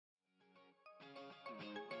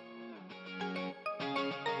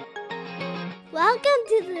Welcome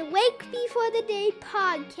to the Wake Before the Day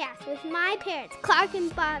podcast with my parents, Clark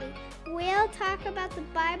and Bobby. We'll talk about the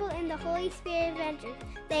Bible and the Holy Spirit adventures.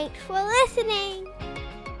 Thanks for listening.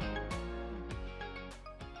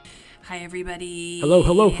 Hi, everybody. Hello. Hi,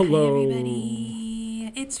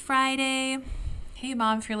 everybody. It's Friday. Hey,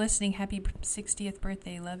 Mom, if you're listening, happy 60th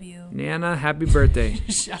birthday. Love you. Nana, happy birthday.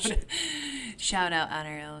 Shout out on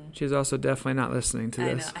her own. She's also definitely not listening to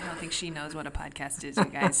this. I don't think she knows what a podcast is, you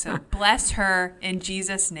guys. So bless her in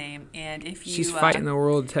Jesus' name. And if you, she's fighting the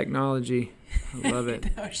world of technology. I love it.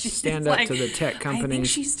 Stand up to the tech companies. I think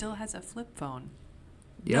she still has a flip phone.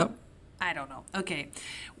 Yep. No, I don't know. Okay.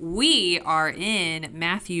 We are in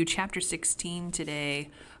Matthew chapter 16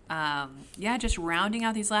 today. Just rounding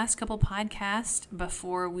out these last couple podcasts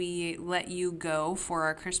before we let you go for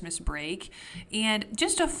our Christmas break. And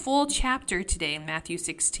just a full chapter today in Matthew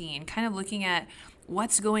 16, kind of looking at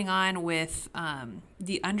what's going on with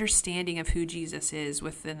the understanding of who Jesus is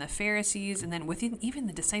within the Pharisees and then within even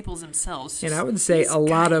the disciples themselves. And I would say a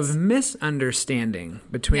lot of misunderstanding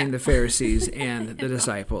between the Pharisees and the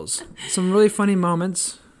disciples. Some really funny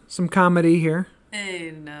moments, some comedy here.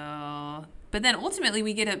 I know. But then ultimately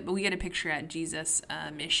we get a picture at Jesus'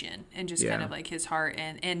 mission and just kind of like his heart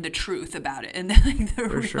and the truth about it and like the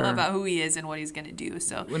real about who he is and what he's going to do.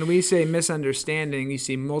 So when we say misunderstanding, you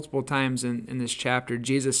see multiple times in this chapter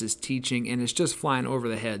Jesus is teaching and it's just flying over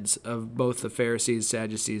the heads of both the Pharisees,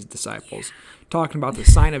 Sadducees, disciples. Talking about the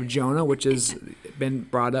sign of Jonah, which has been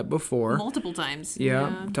brought up before. Multiple times.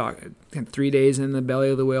 Yeah. 3 days in the belly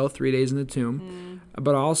of the whale, 3 days in the tomb.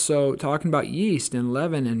 But also talking about yeast and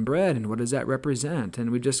leaven and bread and what does that represent?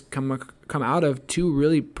 And we just come out of two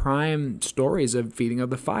really prime stories of feeding of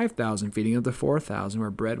the 5,000, feeding of the 4,000, where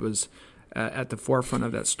bread was at the forefront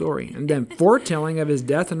of that story. And then foretelling of his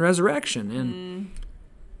death and resurrection and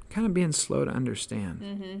kind of being slow to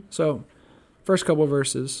understand. So first couple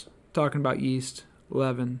verses, talking about yeast,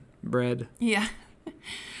 leaven, bread. Yeah.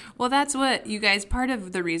 Well, that's what, you guys, part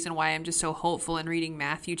of the reason why I'm just so hopeful in reading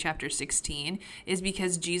Matthew chapter 16 is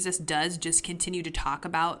because Jesus does just continue to talk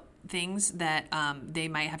about things that they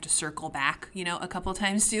might have to circle back, a couple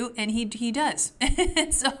times too, and he does.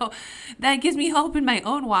 So that gives me hope in my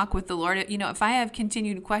own walk with the Lord. If I have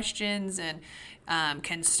continued questions and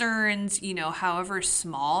concerns, however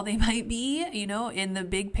small they might be, in the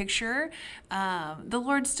big picture, the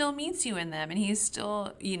Lord still meets you in them, and he's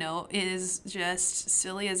still, is just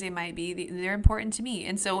silly as they might be, they're important to me.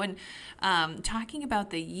 And so when talking about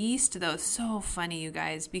the yeast, though, so funny, you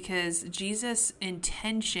guys, because Jesus'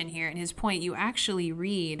 intention here and his point, you actually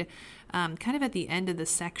read kind of at the end of the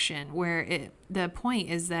section where the point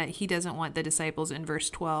is that he doesn't want the disciples in verse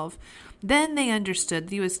 12. Then they understood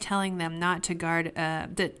that he was telling them not to guard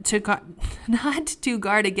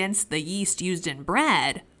against the yeast used in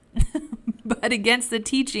bread, but against the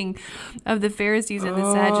teaching of the Pharisees and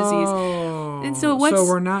the Sadducees. And so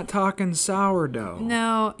we're not talking sourdough.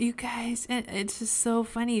 No, you guys, it's just so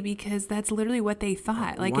funny because that's literally what they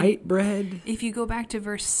thought. Like white bread. If you go back to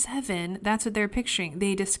verse 7, that's what they're picturing.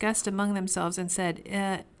 They discussed among themselves and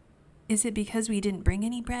said, is it because we didn't bring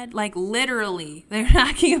any bread? Like literally, they're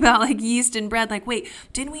talking about like yeast and bread. Like, wait,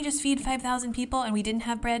 didn't we just feed 5,000 people and we didn't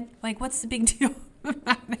have bread? Like, what's the big deal?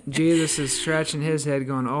 Jesus is scratching his head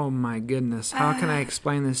going, oh my goodness, how can I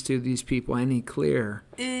explain this to these people any clearer?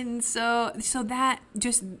 And so that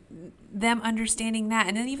just them understanding that.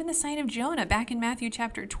 And then even the sign of Jonah back in Matthew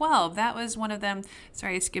chapter 12, that was one of them.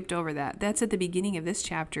 Sorry, I skipped over that. That's at the beginning of this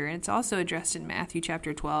chapter. And it's also addressed in Matthew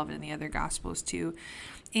chapter 12 and in the other Gospels too.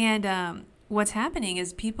 And what's happening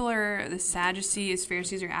is the Sadducees,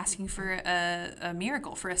 Pharisees are asking for a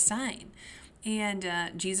miracle, for a sign. And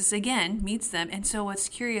Jesus, again, meets them. And so what's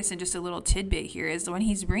curious, and just a little tidbit here, is when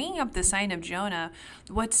he's bringing up the sign of Jonah,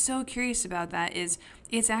 what's so curious about that is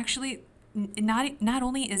it's actually not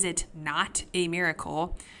only is it not a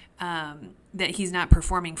miracle that he's not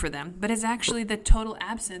performing for them, but it's actually the total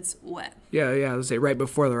absence what? Yeah, let's say right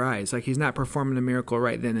before their eyes. Like he's not performing a miracle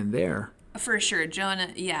right then and there. For sure,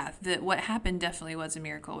 Jonah. Yeah, what happened definitely was a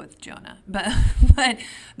miracle with Jonah. But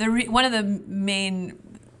one of the main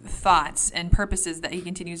thoughts and purposes that he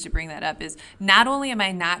continues to bring that up is not only am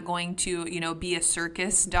I not going to be a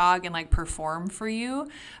circus dog and like perform for you,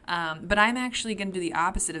 but I'm actually going to do the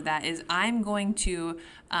opposite of that. Is I'm going to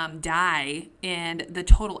die in the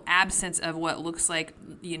total absence of what looks like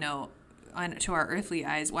to our earthly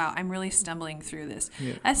eyes, wow, I'm really stumbling through this.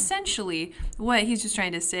 Yeah. Essentially, what he's just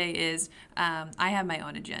trying to say is, I have my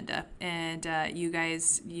own agenda, and you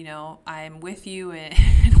guys, I'm with you, and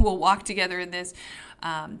we'll walk together in this,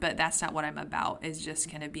 but that's not what I'm about, is just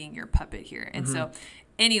kind of being your puppet here. And so,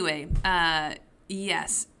 anyway,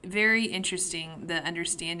 Yes, very interesting, the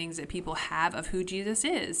understandings that people have of who Jesus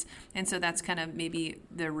is. And so that's kind of maybe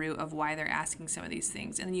the root of why they're asking some of these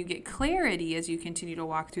things. And then you get clarity as you continue to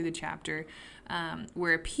walk through the chapter,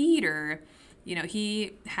 where Peter,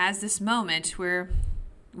 he has this moment where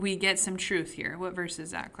we get some truth here. What verse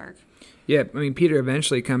is that, Clark? Yeah, I mean, Peter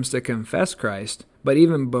eventually comes to confess Christ. But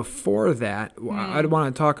even before that, I'd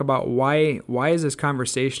want to talk about why is this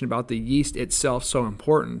conversation about the yeast itself so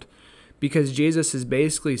important? Because Jesus is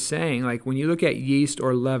basically saying, like, when you look at yeast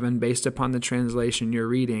or leaven based upon the translation you're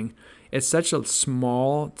reading, it's such a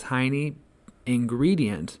small, tiny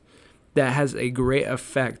ingredient that has a great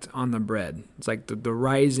effect on the bread. It's like the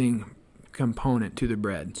rising component to the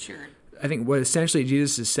bread. Sure. I think what essentially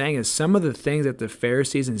Jesus is saying is some of the things that the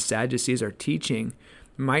Pharisees and Sadducees are teaching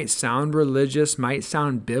might sound religious, might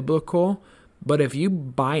sound biblical, but if you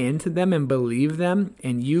buy into them and believe them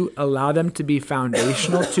and you allow them to be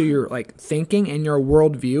foundational to your thinking and your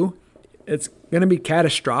worldview, it's going to be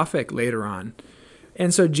catastrophic later on.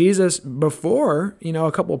 And so Jesus, before,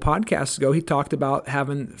 a couple of podcasts ago, he talked about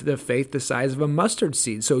having the faith the size of a mustard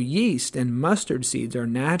seed. So yeast and mustard seeds are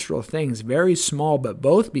natural things, very small, but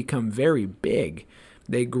both become very big.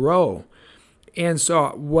 They grow. And so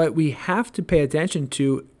what we have to pay attention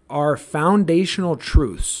to are foundational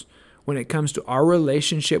truths when it comes to our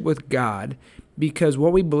relationship with God, because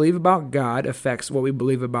what we believe about God affects what we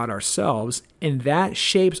believe about ourselves, and that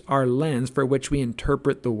shapes our lens for which we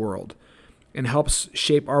interpret the world and helps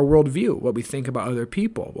shape our worldview, what we think about other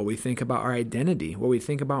people, what we think about our identity, what we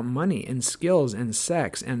think about money and skills and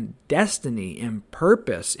sex and destiny and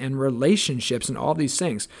purpose and relationships and all these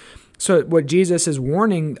things. So what Jesus is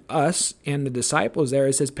warning us and the disciples there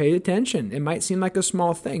is, says, pay attention. It might seem like a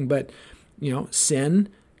small thing, but sin,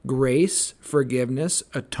 grace, forgiveness,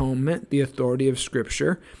 atonement, the authority of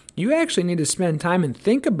Scripture. You actually need to spend time and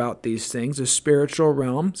think about these things, the spiritual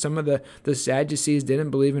realm. Some of the Sadducees didn't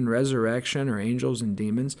believe in resurrection or angels and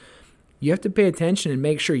demons. You have to pay attention and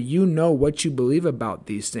make sure you know what you believe about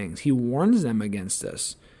these things. He warns them against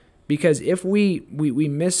this. Because if we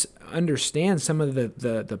misunderstand some of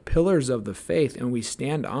the pillars of the faith and we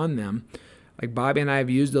stand on them, like Bobby and I have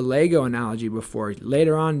used the Lego analogy before.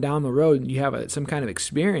 Later on down the road, you have some kind of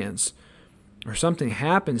experience or something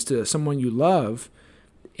happens to someone you love,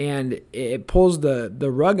 and it pulls the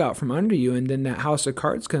rug out from under you, and then that house of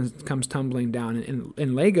cards comes tumbling down.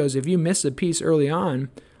 In Legos, if you miss a piece early on,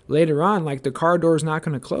 later on, like the car door is not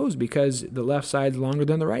going to close because the left side's longer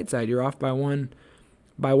than the right side. You're off by one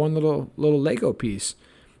little Lego piece.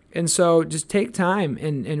 And so just take time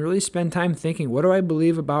and really spend time thinking, what do I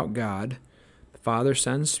believe about God, Father,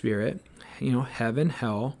 Son, Spirit, heaven,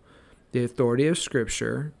 hell, the authority of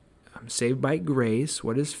Scripture, I'm saved by grace,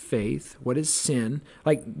 what is faith, what is sin,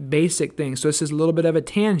 like basic things. So this is a little bit of a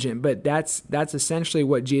tangent, but that's essentially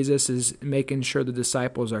what Jesus is making sure the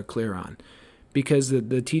disciples are clear on, because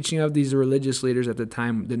the teaching of these religious leaders at the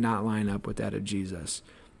time did not line up with that of Jesus.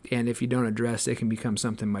 And if you don't address it, it can become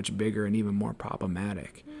something much bigger and even more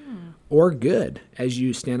problematic or good as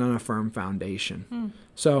you stand on a firm foundation.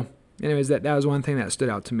 So anyways, that was one thing that stood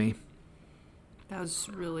out to me. That was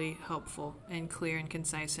really helpful and clear and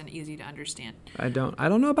concise and easy to understand. I don't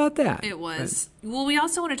know about that. It was. Well, we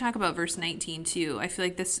also want to talk about verse 19 too. I feel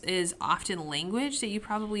like this is often language that you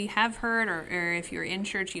probably have heard, or if you're in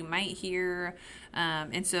church, you might hear.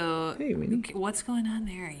 And so, what's going on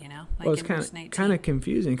there? Well, it's kind of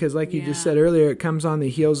confusing because, like you just said earlier, it comes on the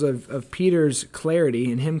heels of Peter's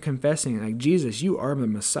clarity and him confessing, like, Jesus, you are the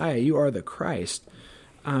Messiah, you are the Christ.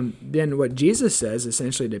 Then what Jesus says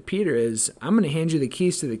essentially to Peter is, I'm going to hand you the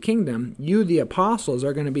keys to the kingdom. You, the apostles,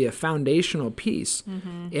 are going to be a foundational piece.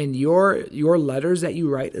 And your letters that you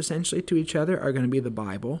write essentially to each other are going to be the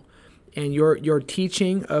Bible. And your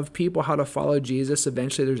teaching of people how to follow Jesus,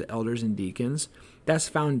 eventually there's elders and deacons. That's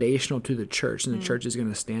foundational to the church, and the church is going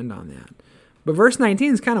to stand on that. But verse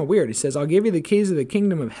 19 is kind of weird. He says, I'll give you the keys of the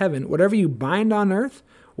kingdom of heaven. Whatever you bind on earth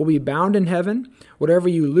will be bound in heaven. Whatever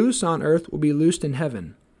you loose on earth will be loosed in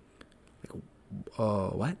heaven.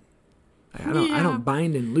 What? I don't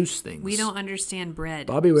bind and loose things. We don't understand bread.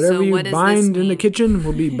 Bobby, whatever you bind in the kitchen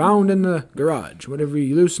will be bound in the garage. Whatever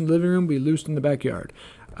you loose in the living room will be loosed in the backyard.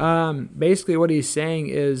 Basically what he's saying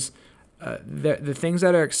is the things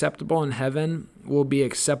that are acceptable in heaven will be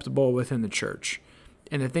acceptable within the church.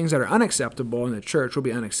 And the things that are unacceptable in the church will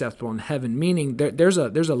be unacceptable in heaven, meaning there's a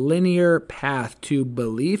linear path to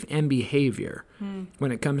belief and behavior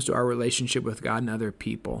when it comes to our relationship with God and other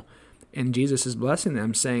people. And Jesus is blessing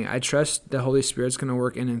them, saying, I trust the Holy Spirit's going to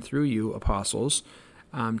work in and through you, apostles.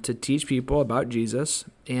 to teach people about Jesus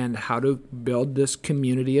and how to build this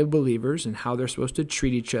community of believers and how they're supposed to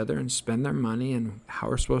treat each other and spend their money and how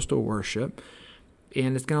we're supposed to worship.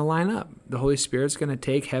 And it's going to line up. The Holy Spirit's going to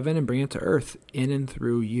take heaven and bring it to earth in and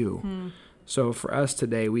through you. So for us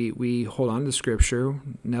today, we hold on to Scripture.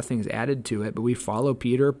 Nothing's added to it, but we follow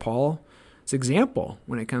Peter, Paul's example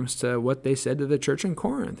when it comes to what they said to the church in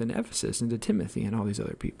Corinth and Ephesus and to Timothy and all these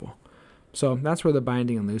other people. So that's where the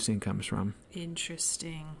binding and loosing comes from.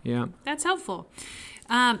 Interesting. Yeah. That's helpful.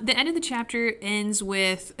 The end of the chapter ends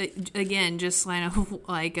with, again, just kind of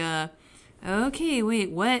like okay, wait,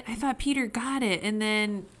 what? I thought Peter got it. And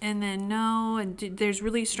then no. And there's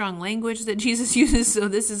really strong language that Jesus uses. So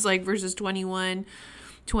this is like verses 21,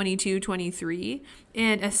 22, 23.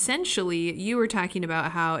 And essentially, you were talking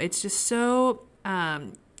about how it's just so,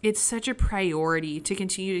 it's such a priority to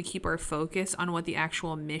continue to keep our focus on what the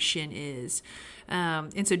actual mission is.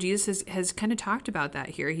 And so Jesus has kind of talked about that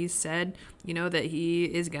here. He said, that he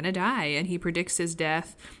is going to die and he predicts his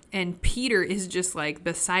death. And Peter is just like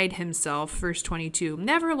beside himself. Verse 22,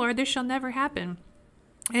 never, Lord, this shall never happen.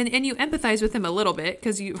 And you empathize with him a little bit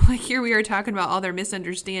because here we are talking about all their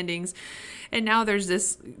misunderstandings. And now there's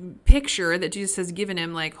this picture that Jesus has given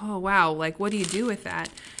him like, oh, wow, like what do you do with that?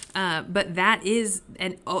 But that is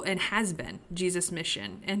and has been Jesus'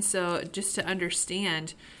 mission. And so just to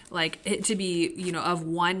understand like it to be, of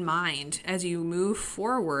one mind as you move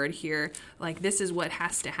forward here, like this is what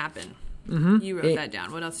has to happen. Mm-hmm. You wrote that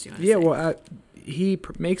down. What else do you want to say? Yeah, well, he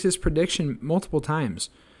makes this prediction multiple times.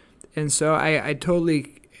 And so I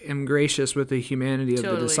totally am gracious with the humanity of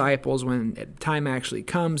the disciples when time actually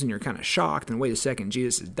comes and you're kind of shocked and wait a second,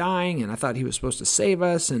 Jesus is dying and I thought he was supposed to save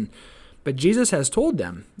us. But Jesus has told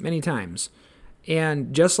them many times.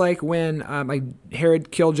 And just like when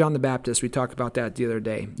Herod killed John the Baptist, we talked about that the other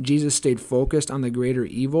day, Jesus stayed focused on the greater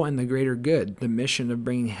evil and the greater good, the mission of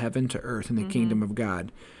bringing heaven to earth in the kingdom of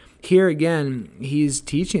God. Here again, he's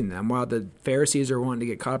teaching them. While the Pharisees are wanting to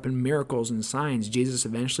get caught up in miracles and signs, Jesus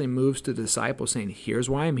eventually moves to the disciples saying, here's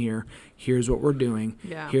why I'm here, here's what we're doing,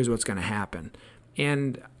 here's what's going to happen.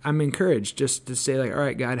 And I'm encouraged just to say, like, all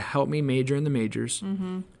right, God, help me major in the majors,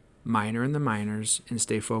 minor in the minors, and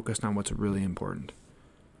stay focused on what's really important.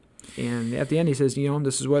 And at the end, he says,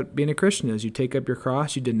 this is what being a Christian is. You take up your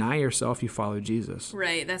cross, you deny yourself, you follow Jesus.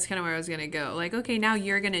 Right. That's kind of where I was going to go. Like, okay, now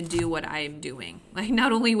you're going to do what I'm doing. Like,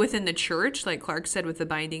 not only within the church, like Clark said, with the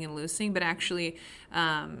binding and loosing, but actually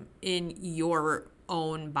in your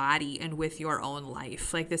own body and with your own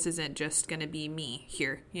life. Like, this isn't just going to be me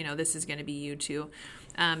here. This is going to be you too.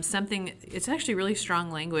 It's actually really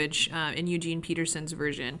strong language in Eugene Peterson's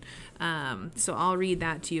version. So I'll read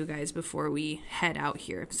that to you guys before we head out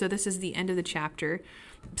here. So this is the end of the chapter,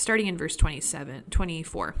 starting in verse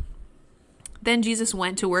 24. Then Jesus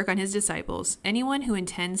went to work on his disciples. Anyone who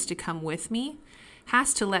intends to come with me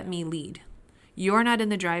has to let me lead. You're not in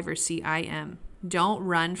the driver's seat, I am. Don't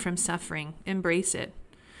run from suffering. Embrace it.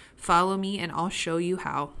 Follow me and I'll show you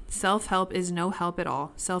how. Self-help is no help at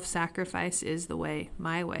all. Self-sacrifice is the way,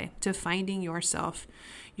 my way, to finding yourself,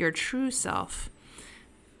 your true self.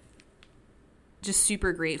 Just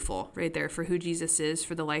super grateful right there for who Jesus is,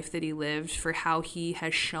 for the life that he lived, for how he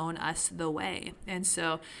has shown us the way. And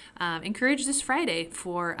so encourage this Friday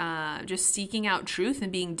for just seeking out truth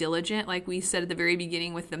and being diligent, like we said at the very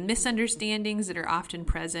beginning, with the misunderstandings that are often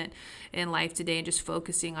present in life today, and just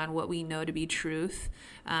focusing on what we know to be truth.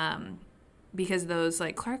 Because those,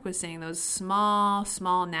 like Clark was saying, those small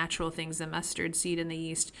natural things, the mustard seed and the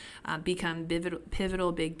yeast, become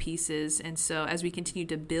pivotal big pieces. And so as we continue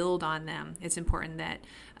to build on them, it's important that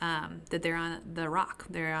they're on the rock,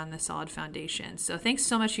 they're on the solid foundation. So thanks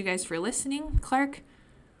so much, you guys, for listening. Clark,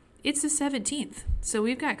 it's the 17th, so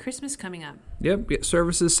we've got Christmas coming up. Yep,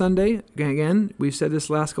 services Sunday. Again, we've said this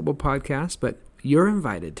last couple podcasts, but you're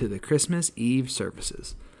invited to the Christmas Eve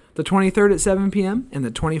services. The 23rd at 7 p.m. and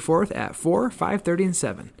the 24th at 4, 5:30, and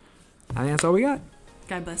 7. I think that's all we got.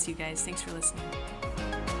 God bless you guys. Thanks for listening.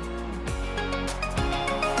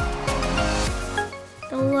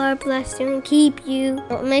 The Lord bless you and keep you.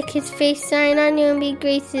 Don't make his face shine on you and be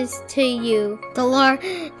gracious to you. The Lord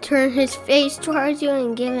turn his face towards you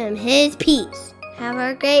and give him his peace. Have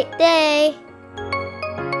a great day.